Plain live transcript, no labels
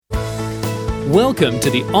Welcome to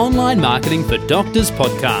the Online Marketing for Doctors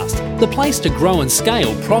podcast, the place to grow and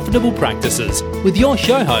scale profitable practices with your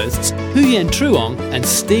show hosts, Huyen Truong and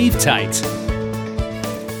Steve Tate.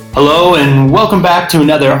 Hello and welcome back to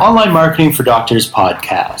another Online Marketing for Doctors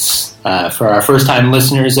podcast. For our first-time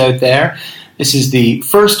listeners out there, this is the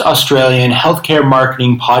first Australian healthcare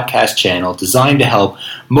marketing podcast channel designed to help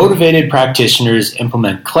motivated practitioners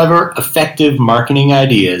implement clever, effective marketing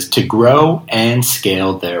ideas to grow and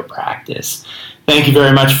scale their practice. Thank you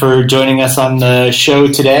very much for joining us on the show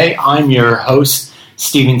today. I'm your host,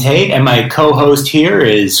 Stephen Tate, and my co-host here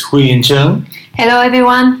is Huyen Truong. Hello,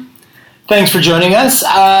 everyone. Thanks for joining us,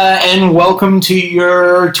 and welcome to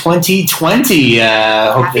your 2020.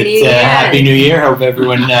 Happy New Year. Hope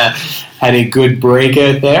everyone had a good break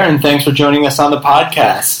out there, and thanks for joining us on the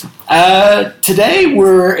podcast. Today,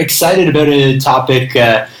 we're excited about a topic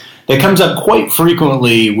that comes up quite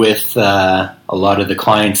frequently with a lot of the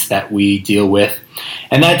clients that we deal with,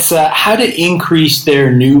 and that's how to increase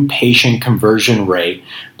their new patient conversion rate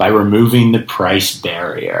by removing the price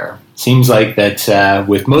barrier. Seems like that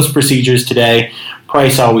with most procedures today,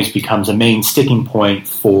 price always becomes a main sticking point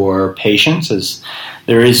for patients, as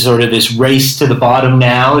there is sort of this race to the bottom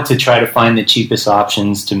now to try to find the cheapest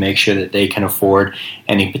options to make sure that they can afford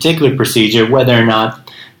any particular procedure, whether or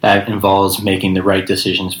not that involves making the right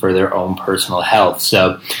decisions for their own personal health.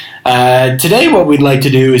 So today what we'd like to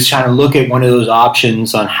do is try to look at one of those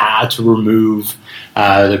options on how to remove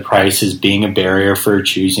the price as being a barrier for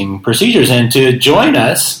choosing procedures. And to join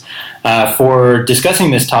us for discussing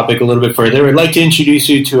this topic a little bit further, I'd like to introduce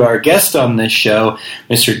you to our guest on this show,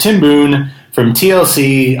 Mr. Tim Boone from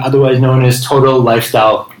TLC, otherwise known as Total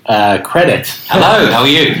Lifestyle Credit. Hello, how are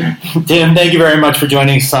you? Tim, thank you very much for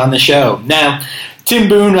joining us on the show. Now, Tim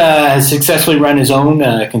Boone has successfully run his own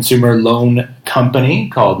consumer loan company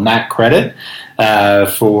called Mac Credit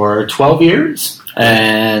for 12 years,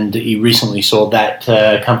 and he recently sold that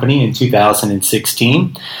company in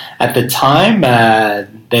 2016. At the time,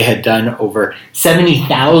 they had done over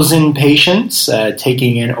 70,000 patients,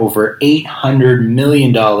 taking in over $800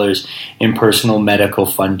 million in personal medical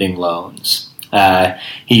funding loans.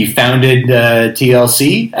 He founded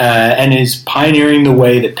TLC and is pioneering the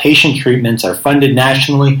way that patient treatments are funded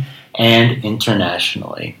nationally and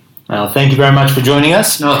internationally. Well, thank you very much for joining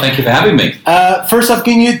us. No, thank you for having me. First off,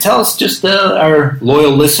 can you tell us, just our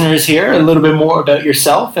loyal listeners here, a little bit more about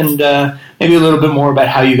yourself and maybe a little bit more about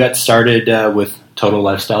how you got started with Total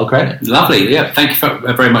Lifestyle Credit? Lovely. Yeah, thank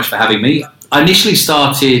you very much for having me. I initially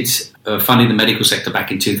started funding the medical sector back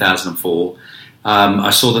in 2004. I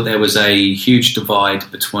saw that there was a huge divide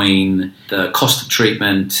between the cost of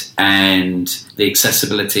treatment and the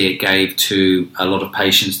accessibility it gave to a lot of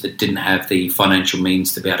patients that didn't have the financial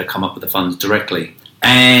means to be able to come up with the funds directly.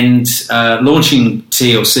 And launching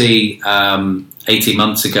TLC 18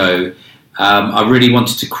 months ago, I really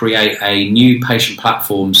wanted to create a new patient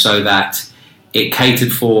platform so that it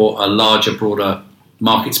catered for a larger, broader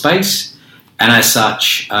market space, and as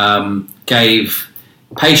such gave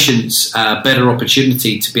patients a better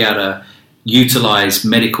opportunity to be able to utilise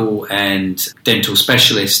medical and dental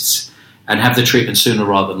specialists and have the treatment sooner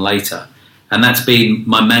rather than later. And that's been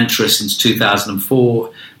my mantra since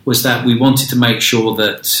 2004, was that we wanted to make sure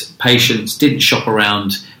that patients didn't shop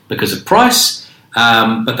around because of price,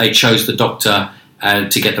 but they chose the doctor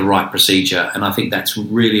to get the right procedure. And I think that's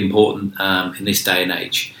really important in this day and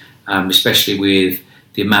age, especially with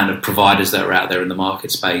the amount of providers that are out there in the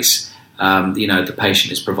market space. The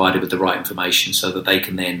patient is provided with the right information so that they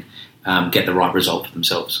can then get the right result for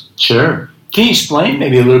themselves. Sure. Can you explain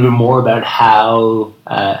maybe a little bit more about how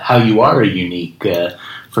you are unique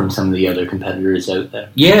from some of the other competitors out there?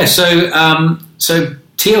 Yeah. So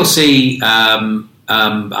TLC,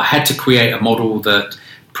 I had to create a model that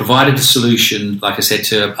provided a solution, like I said,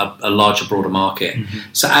 to a larger, broader market. Mm-hmm.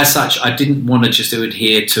 So as such, I didn't want to just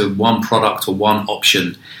adhere to one product or one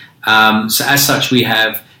option. So as such, we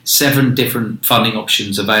have 7 different funding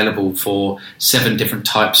options available for 7 different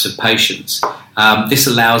types of patients. This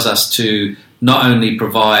allows us to not only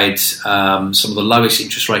provide some of the lowest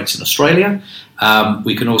interest rates in Australia,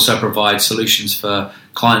 we can also provide solutions for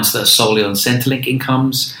clients that are solely on Centrelink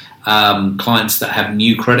incomes, clients that have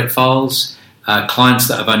new credit files, clients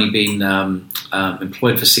that have only been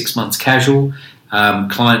employed for 6 months casual,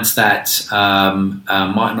 clients that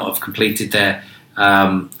might not have completed their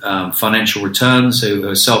financial returns, who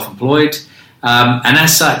are self-employed, and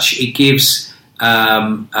as such it gives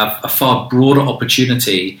a far broader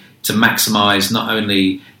opportunity to maximise not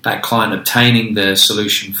only that client obtaining the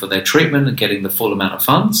solution for their treatment and getting the full amount of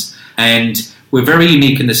funds, and we're very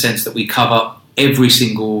unique in the sense that we cover every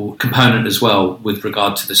single component as well with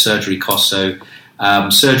regard to the surgery costs. So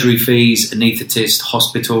surgery fees, anaesthetist,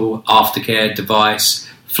 hospital, aftercare, device,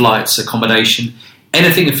 flights, accommodation,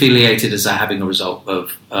 anything affiliated as having a result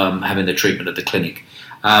of having the treatment at the clinic,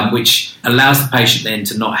 which allows the patient then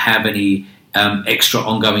to not have any extra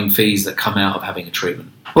ongoing fees that come out of having a treatment.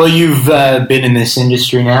 Well, you've been in this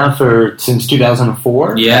industry now since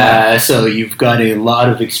 2004. Yeah. So you've got a lot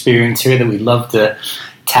of experience here that we'd love to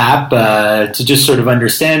tap to just sort of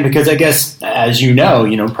understand, because I guess, as you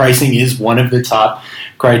know, pricing is one of the top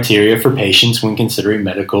criteria for patients when considering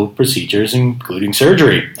medical procedures, including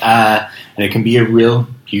surgery. And it can be a real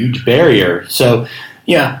huge barrier. So,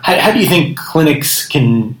 how do you think clinics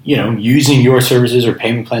can, using your services or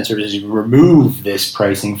payment plan services, remove this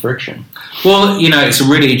pricing friction? Well, it's a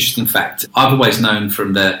really interesting fact. I've always known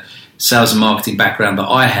from the sales and marketing background that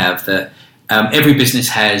I have that every business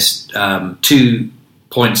has two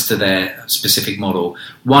points to their specific model.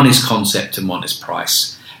 One is concept and one is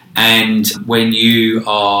price. And when you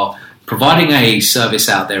are providing a service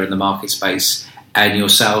out there in the market space and your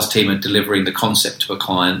sales team are delivering the concept to a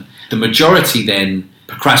client, the majority then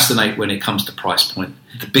procrastinate when it comes to price point.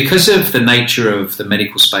 Because of the nature of the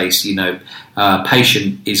medical space,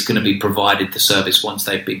 patient is going to be provided the service once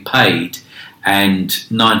they've been paid, and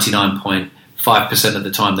 99.5% of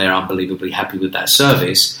the time they're unbelievably happy with that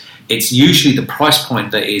service. It's usually the price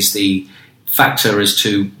point that is the factor as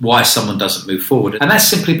to why someone doesn't move forward. And that's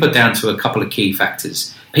simply put down to a couple of key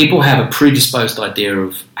factors. People have a predisposed idea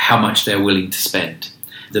of how much they're willing to spend.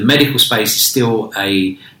 The medical space is still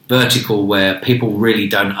a vertical where people really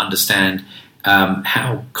don't understand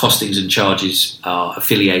how costings and charges are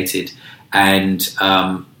affiliated. And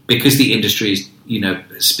because the industry is,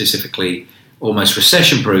 specifically almost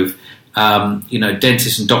recession-proof,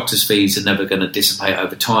 dentists and doctors' fees are never going to dissipate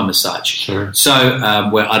over time as such. Sure. So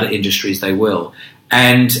where other industries, they will.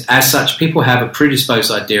 And as such, people have a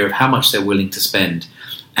predisposed idea of how much they're willing to spend.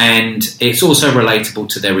 And it's also relatable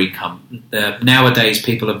to their income. Nowadays,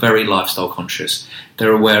 people are very lifestyle conscious.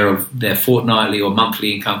 They're aware of their fortnightly or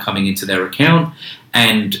monthly income coming into their account.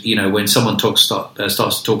 And, when someone starts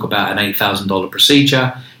to talk about an $8,000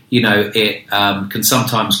 procedure, it can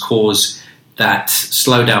sometimes cause that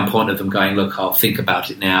slowdown point of them going, look, I'll think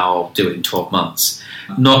about it now, I'll do it in 12 months.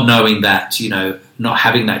 Not knowing that, not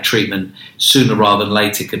having that treatment sooner rather than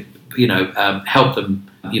later could, help them,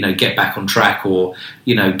 get back on track, or,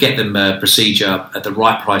 get them a procedure at the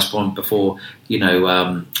right price point before,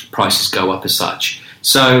 prices go up as such.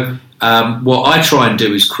 So what I try and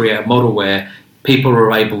do is create a model where people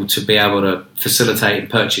are able to be able to facilitate and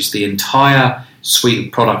purchase the entire suite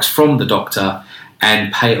of products from the doctor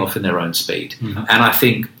and pay it off in their own speed. Mm-hmm. And I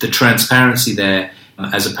think the transparency there,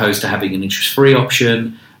 as opposed to having an interest-free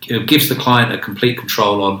option, gives the client a complete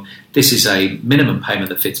control on, this is a minimum payment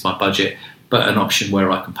that fits my budget, but an option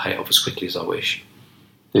where I can pay it off as quickly as I wish.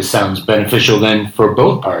 This sounds beneficial then for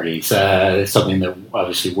both parties. Something that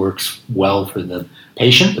obviously works well for the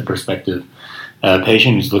patient, the prospective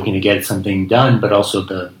patient who's looking to get something done, but also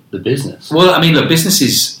the business. Well, look,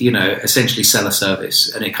 businesses, essentially sell a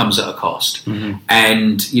service, and it comes at a cost. Mm-hmm.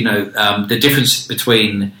 And, the difference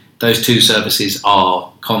between those two services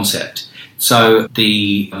are concept. So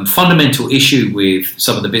the fundamental issue with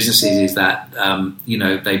some of the businesses is that,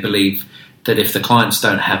 they believe that if the clients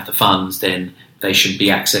don't have the funds, then they should be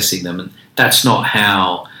accessing them. And that's not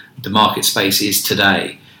how the market space is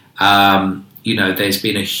today. There's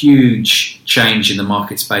been a huge change in the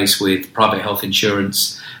market space with private health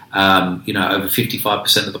insurance. Over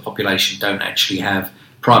 55% of the population don't actually have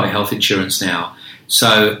private health insurance now.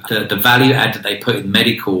 So the value add that they put in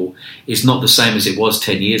medical is not the same as it was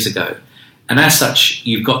 10 years ago. And as such,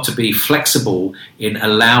 you've got to be flexible in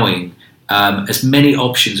allowing as many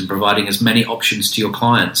options and providing as many options to your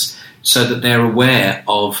clients so that they're aware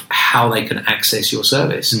of how they can access your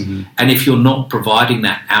service. Mm-hmm. And if you're not providing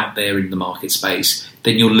that out there in the market space,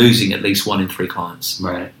 then you're losing at least 1 in 3 clients.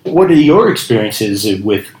 Right. What are your experiences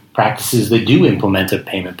with practices that do implement a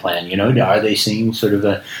payment plan? Are they seeing sort of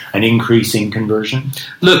an increase in conversion?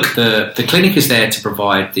 Look, the clinic is there to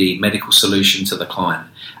provide the medical solution to the client.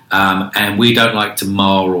 And we don't like to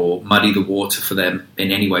mar or muddy the water for them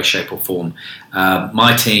in any way, shape or form.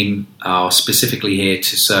 My team are specifically here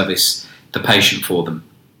to service the patient for them.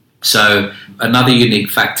 So another unique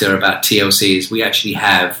factor about TLC is we actually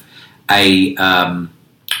have a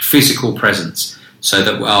physical presence, so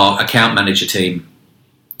that our account manager team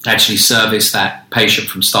actually service that patient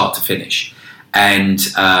from start to finish. And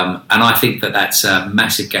I think that that's a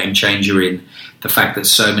massive game changer in the fact that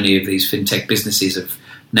so many of these fintech businesses have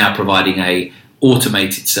now providing a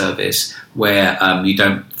automated service where you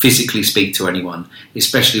don't physically speak to anyone,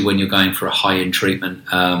 especially when you're going for a high-end treatment.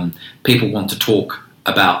 People want to talk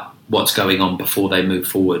about what's going on before they move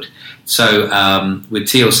forward. So with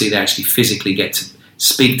TLC, they actually physically get to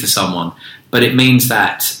speak to someone, but it means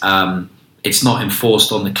that it's not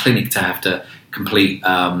enforced on the clinic to have to complete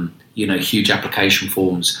huge application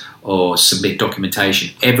forms or submit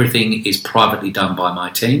documentation. Everything is privately done by my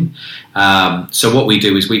team. So what we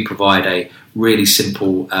do is we provide a really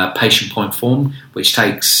simple patient point form, which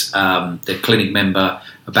takes the clinic member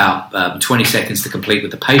about 20 seconds to complete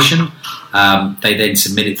with the patient. They then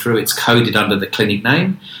submit it through. It's coded under the clinic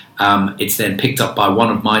name. It's then picked up by one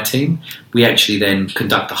of my team. We actually then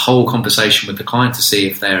conduct a whole conversation with the client to see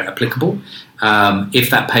if they're applicable. If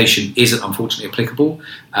that patient isn't unfortunately applicable,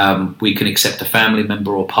 we can accept a family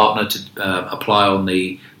member or partner to apply on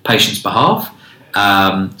the patient's behalf.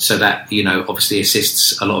 So that, obviously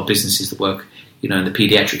assists a lot of businesses that work, in the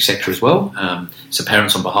paediatric sector as well. So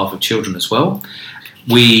parents on behalf of children as well.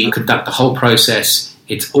 We conduct the whole process.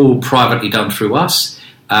 It's all privately done through us.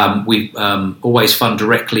 We always fund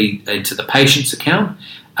directly into the patient's account,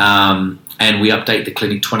 and we update the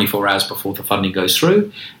clinic 24 hours before the funding goes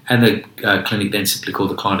through, and the clinic then simply call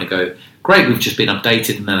the client and go, great, we've just been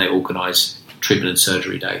updated, and then they organise treatment and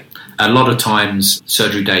surgery day. A lot of times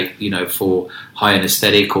surgery day, for high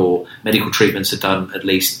anaesthetic or medical treatments are done at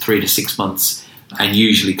least 3 to 6 months, and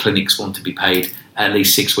usually clinics want to be paid at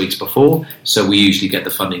least 6 weeks before, so we usually get the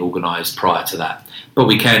funding organised prior to that. But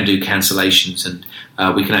we can do cancellations, and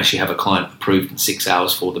we can actually have a client approved in 6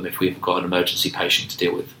 hours for them if we've got an emergency patient to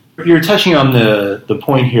deal with. You're touching on the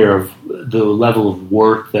point here of the level of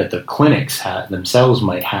work that the clinics themselves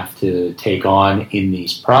might have to take on in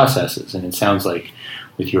these processes, and it sounds like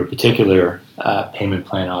with your particular payment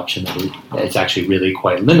plan option, it's actually really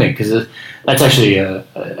quite limited, because that's actually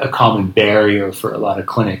a common barrier for a lot of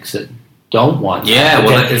clinics that don't want to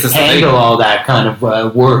handle all that kind of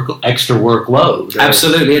extra workload. Right?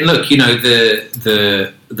 Absolutely. And look,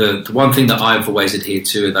 the one thing that I've always adhered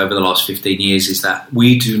to over the last 15 years is that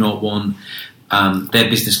we do not want their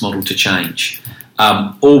business model to change.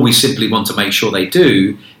 All we simply want to make sure they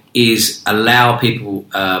do is allow people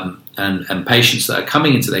and patients that are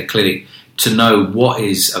coming into their clinic to know what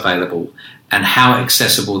is available and how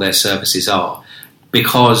accessible their services are,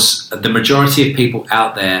 because the majority of people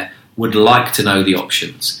out there would like to know the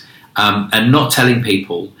options, and not telling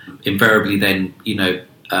people invariably then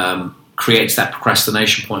creates that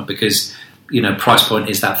procrastination point, because price point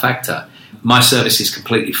is that factor. My service is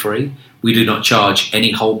completely free. We do not charge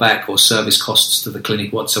any holdback or service costs to the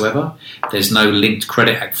clinic whatsoever. There's no linked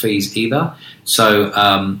Credit Act fees either. So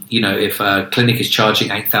if a clinic is charging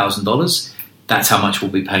 $8,000, that's how much we'll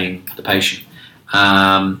be paying the patient.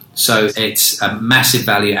 So it's a massive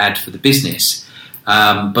value add for the business.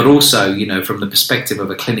 But also, from the perspective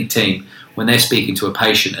of a clinic team, when they're speaking to a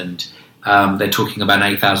patient and they're talking about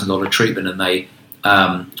an $8,000 treatment, and they,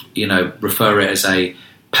 refer it as a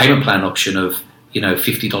payment plan option of,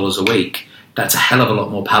 $50 a week, that's a hell of a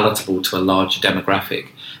lot more palatable to a larger demographic.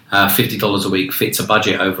 $50 a week fits a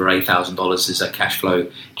budget over $8,000 as a cash flow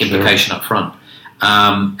implication up front.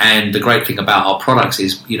 And the great thing about our products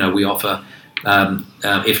is, we offer,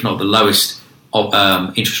 if not the lowest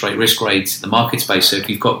interest rate risk grades in the market space. So if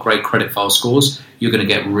you've got great credit file scores, you're going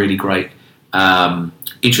to get really great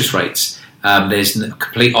interest rates. There's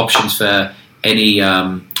complete options for any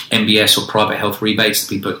MBS or private health rebates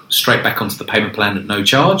to be put straight back onto the payment plan at no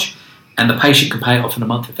charge, and the patient can pay it off in a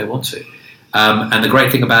month if they want to. And the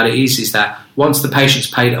great thing about it is that once the patient's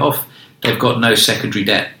paid it off, they've got no secondary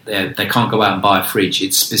debt. They can't go out and buy a fridge.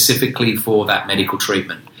 It's specifically for that medical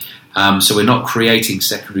treatment. So we're not creating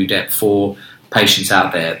secondary debt for patients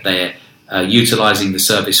out there. They're utilising the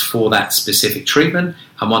service for that specific treatment,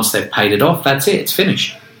 and once they've paid it off, that's it. It's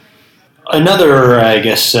finished. Another,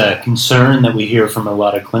 concern that we hear from a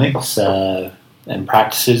lot of clinics and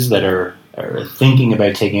practices that are thinking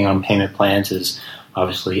about taking on payment plans is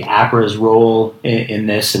obviously APRA's role in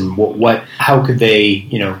this, and how could they,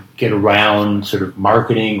 get around sort of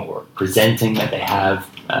marketing or presenting that they have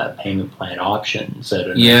payment plan options. I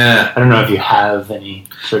don't know if you have any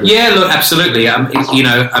sort of... Yeah, look, absolutely.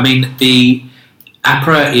 The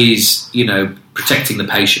APRA is, protecting the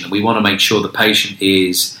patient, and we want to make sure the patient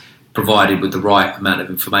is provided with the right amount of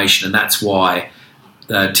information, and that's why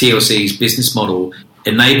TLC's business model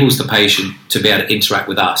enables the patient to be able to interact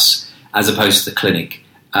with us as opposed to the clinic,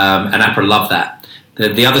 and APRA love that.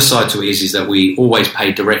 The other side to it is that we always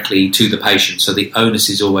pay directly to the patient, so the onus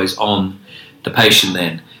is always on the patient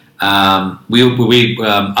then. We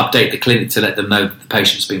update the clinic to let them know that the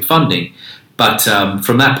patient's been funding, but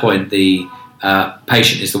from that point, the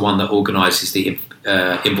patient is the one that organises the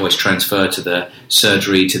invoice transfer to the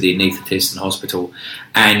surgery, to the anaesthetist and hospital,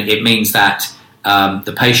 and it means that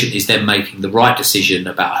the patient is then making the right decision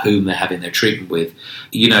about whom they're having their treatment with.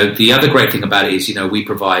 The other great thing about it is, we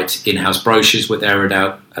provide in-house brochures where they're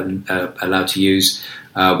allowed to use.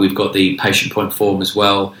 We've got the patient point form as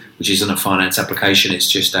well, which isn't a finance application.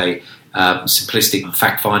 It's just a simplistic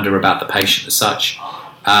fact finder about the patient as such.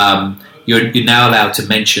 You're now allowed to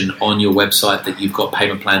mention on your website that you've got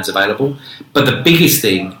payment plans available. But the biggest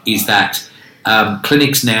thing is that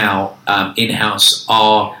clinics now in-house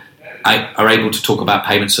are able to talk about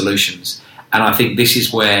payment solutions. And I think this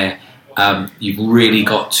is where you've really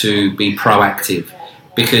got to be proactive,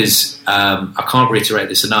 because I can't reiterate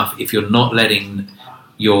this enough. If you're not letting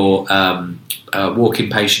your walk-in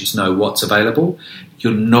patients know what's available,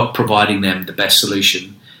 you're not providing them the best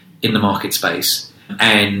solution in the market space.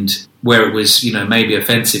 And where it was, maybe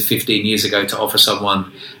offensive 15 years ago to offer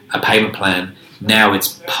someone a payment plan, now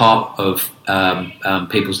it's part of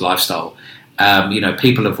people's lifestyle.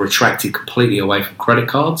 People have retracted completely away from credit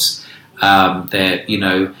cards. They're,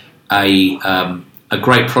 a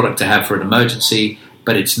great product to have for an emergency,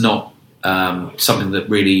 but it's not something that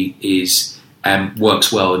really is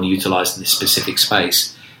works well and utilised in this specific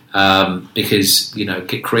space. Because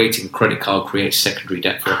creating a credit card creates secondary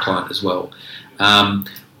debt for a client as well.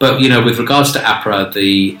 But with regards to APRA,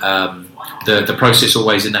 the process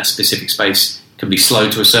always in that specific space can be slow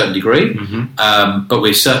to a certain degree, but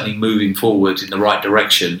we're certainly moving forward in the right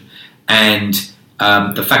direction. And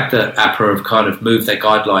the fact that APRA have kind of moved their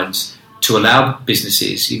guidelines to allow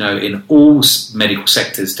businesses, in all medical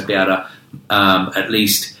sectors, to be able to at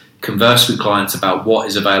least converse with clients about what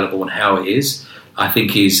is available and how it is, I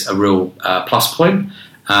think is a real plus point.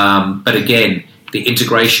 But again, the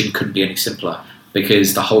integration couldn't be any simpler,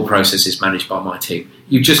 because the whole process is managed by my team.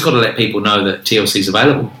 You've just got to let people know that TLC is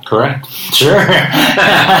available. Correct. Sure.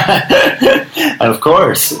 Of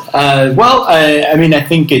course. I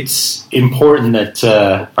think it's important that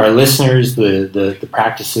our listeners, the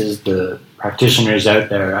practices, the practitioners out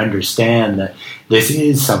there understand that this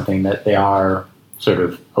is something that they are sort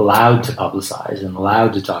of allowed to publicize and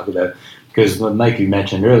allowed to talk about, because like you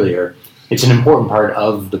mentioned earlier, it's an important part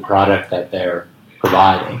of the product that they're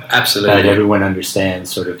providing. Absolutely. That everyone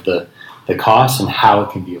understands sort of the cost and how it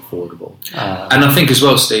can be affordable. And I think as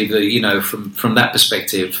well, Steve, that, from that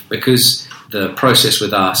perspective, because the process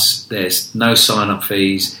with us, there's no sign-up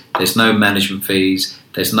fees, there's no management fees,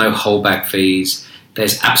 there's no holdback fees,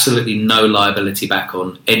 there's absolutely no liability back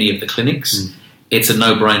on any of the clinics. It's a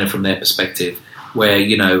no-brainer from their perspective, where,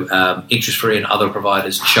 interest-free and other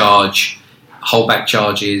providers charge holdback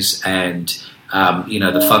charges, and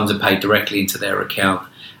the funds are paid directly into their account.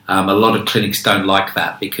 A lot of clinics don't like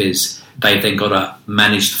that, because they've then got to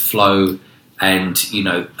manage the flow, and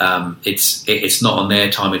it's not on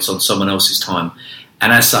their time, it's on someone else's time,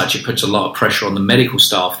 and as such it puts a lot of pressure on the medical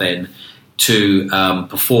staff then to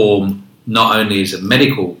perform not only as a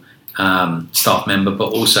medical staff member,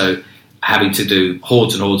 but also having to do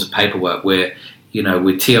hordes and hordes of paperwork, where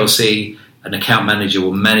with TLC, an account manager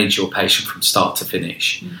will manage your patient from start to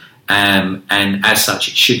finish. And as such,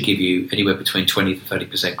 it should give you anywhere between 20 to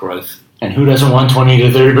 30% growth. And who doesn't want 20 to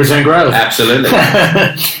 30% growth? Absolutely.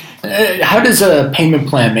 How does a payment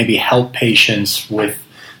plan maybe help patients with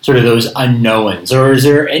sort of those unknowns? Or is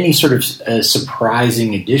there any sort of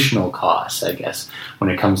surprising additional costs, I guess,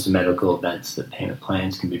 when it comes to medical events that payment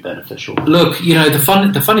plans can be beneficial? Look,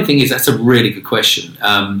 the funny thing is, that's a really good question,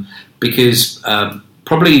 because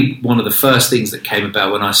probably one of the first things that came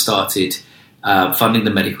about when I started funding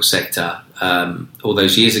the medical sector all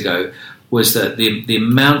those years ago was that the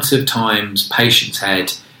amount of times patients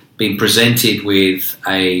had been presented with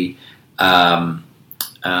a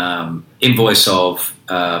invoice of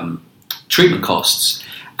treatment costs,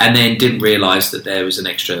 and then didn't realise that there was an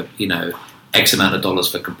extra, X amount of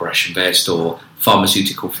dollars for compression vest, or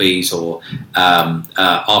pharmaceutical fees, or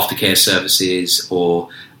aftercare services, or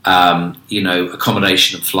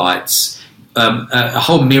accommodation of flights, a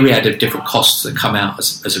whole myriad of different costs that come out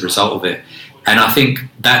as a result of it. And I think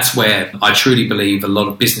that's where I truly believe a lot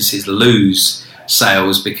of businesses lose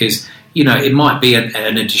sales, because it might be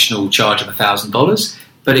an additional charge of $1,000,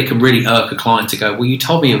 but it can really irk a client to go, well, you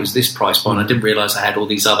told me it was this price point, I didn't realise I had all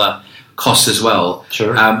these other costs as well.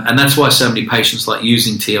 Sure. And that's why so many patients like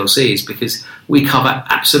using TLC, is because we cover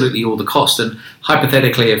absolutely all the costs. And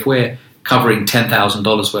hypothetically, if we're covering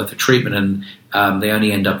 $10,000 worth of treatment and they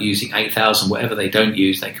only end up using $8,000, whatever they don't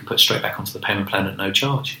use, they can put straight back onto the payment plan at no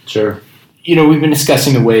charge. Sure. We've been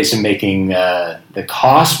discussing the ways of making the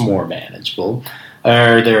cost more manageable.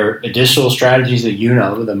 Are there additional strategies that you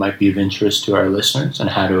know that might be of interest to our listeners on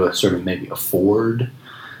how to sort of maybe afford?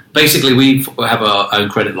 Basically, we have our own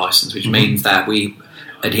credit license, which means that we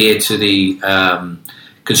adhere to the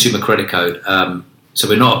Consumer Credit Code. So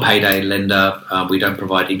we're not a payday lender. We don't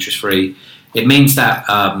provide interest-free. It means that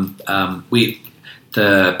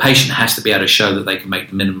the patient has to be able to show that they can make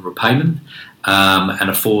the minimum repayment and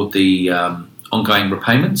afford the ongoing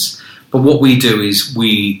repayments. But what we do is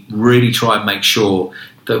we really try and make sure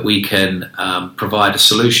that we can provide a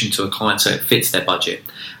solution to a client so it fits their budget.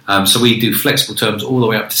 So we do flexible terms all the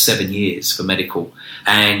way up to 7 years for medical.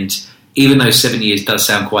 And even though 7 years does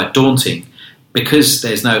sound quite daunting, because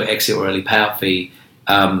there's no exit or early payout fee,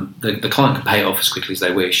 the client can pay it off as quickly as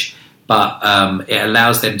they wish. But it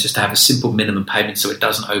allows them just to have a simple minimum payment so it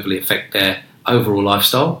doesn't overly affect their overall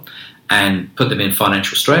lifestyle and put them in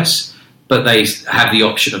financial stress. But they have the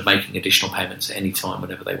option of making additional payments at any time,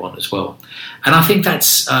 whenever they want as well. And I think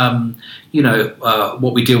that's,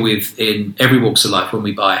 what we deal with in every walks of life. When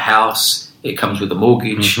we buy a house, it comes with a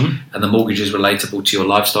mortgage, and the mortgage is relatable to your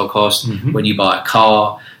lifestyle cost. When you buy a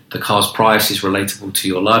car, the car's price is relatable to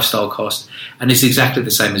your lifestyle cost. And it's exactly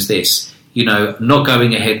the same as this. Not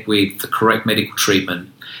going ahead with the correct medical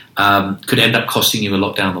treatment could end up costing you a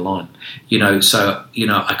lot down the line.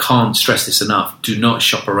 I can't stress this enough. Do not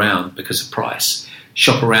shop around because of price.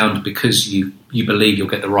 Shop around because you believe you'll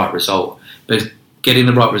get the right result. But getting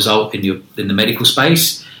the right result in the medical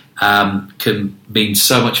space can mean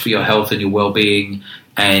so much for your health and your well-being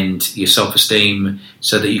and your self-esteem,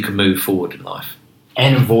 so that you can move forward in life.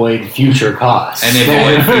 And avoid future costs.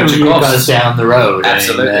 Costs down the road.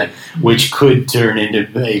 Absolutely. Which could turn into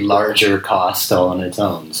a larger cost all on its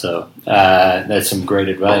own. So that's some great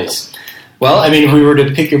advice. Well, if we were to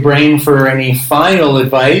pick your brain for any final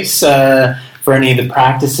advice for any of the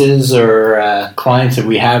practices or clients that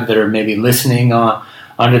we have that are maybe listening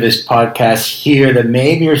onto this podcast here that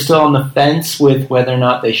maybe are still on the fence with whether or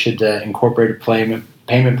not they should incorporate a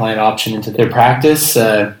payment plan option into their practice,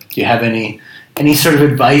 do you have any sort of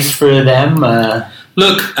advice for them?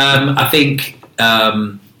 Look, I think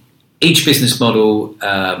each business model,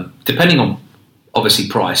 depending on obviously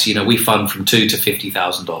price, we fund from $2,000 to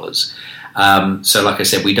 $50,000. So, like I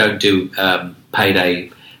said, we don't do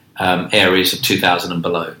payday areas of $2,000 and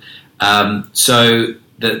below. So,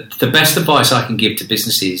 the best advice I can give to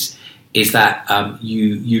businesses is that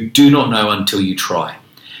you do not know until you try,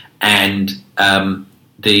 and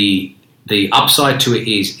the upside to it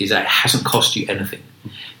is that it hasn't cost you anything,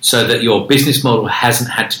 so that your business model hasn't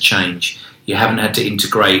had to change. You haven't had to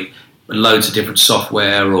integrate loads of different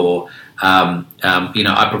software, or I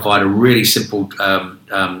provide a really simple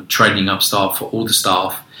training up staff for all the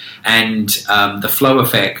staff, and the flow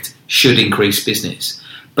effect should increase business.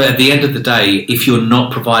 But at the end of the day, if you're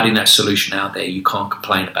not providing that solution out there, you can't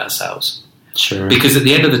complain about sales. Sure. Because at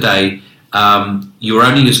the end of the day, you're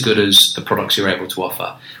only as good as the products you're able to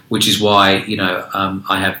offer, which is why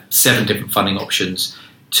I have 7 different funding options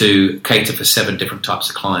to cater for 7 different types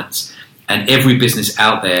of clients. And every business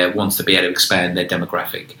out there wants to be able to expand their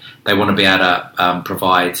demographic. They want to be able to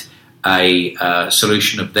provide a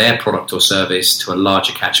solution of their product or service to a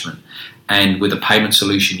larger catchment. And with a payment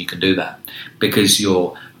solution, you can do that, because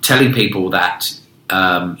you're telling people that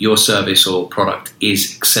your service or product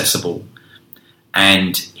is accessible,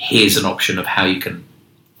 and here's an option of how you can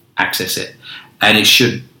access it. And it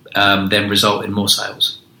should then result in more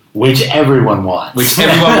sales. Which everyone wants.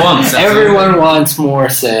 Everyone wants more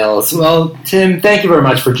sales. Well, Tim, thank you very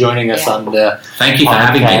much for joining us on the Thank you for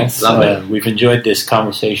having me. Lovely. We've enjoyed this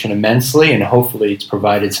conversation immensely, and hopefully it's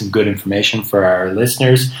provided some good information for our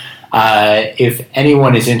listeners. If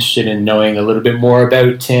anyone is interested in knowing a little bit more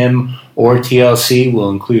about Tim or TLC, we'll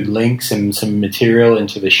include links and some material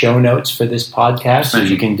into the show notes for this podcast, so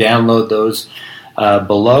you can download those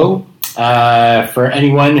below. For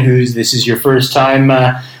anyone this is your first time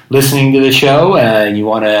listening to the show and you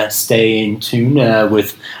want to stay in tune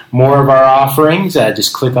with more of our offerings,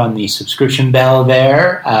 just click on the subscription bell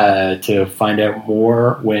there to find out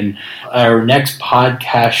more when our next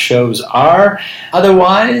podcast shows are.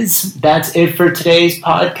 Otherwise, that's it for today's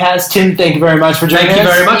podcast. Tim, thank you very much for joining us. Thank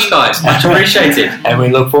you very much, guys. Much appreciated. And we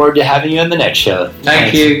look forward to having you on the next show.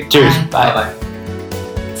 Thank you. Cheers. Bye. Bye.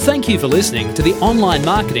 Thank you for listening to the Online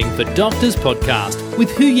Marketing for Doctors podcast with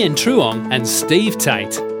Huyen Truong and Steve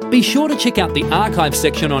Tate. Be sure to check out the archive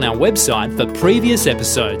section on our website for previous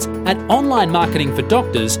episodes at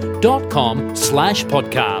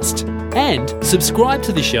onlinemarketingfordoctors.com/podcast. And subscribe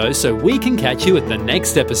to the show so we can catch you at the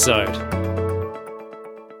next episode.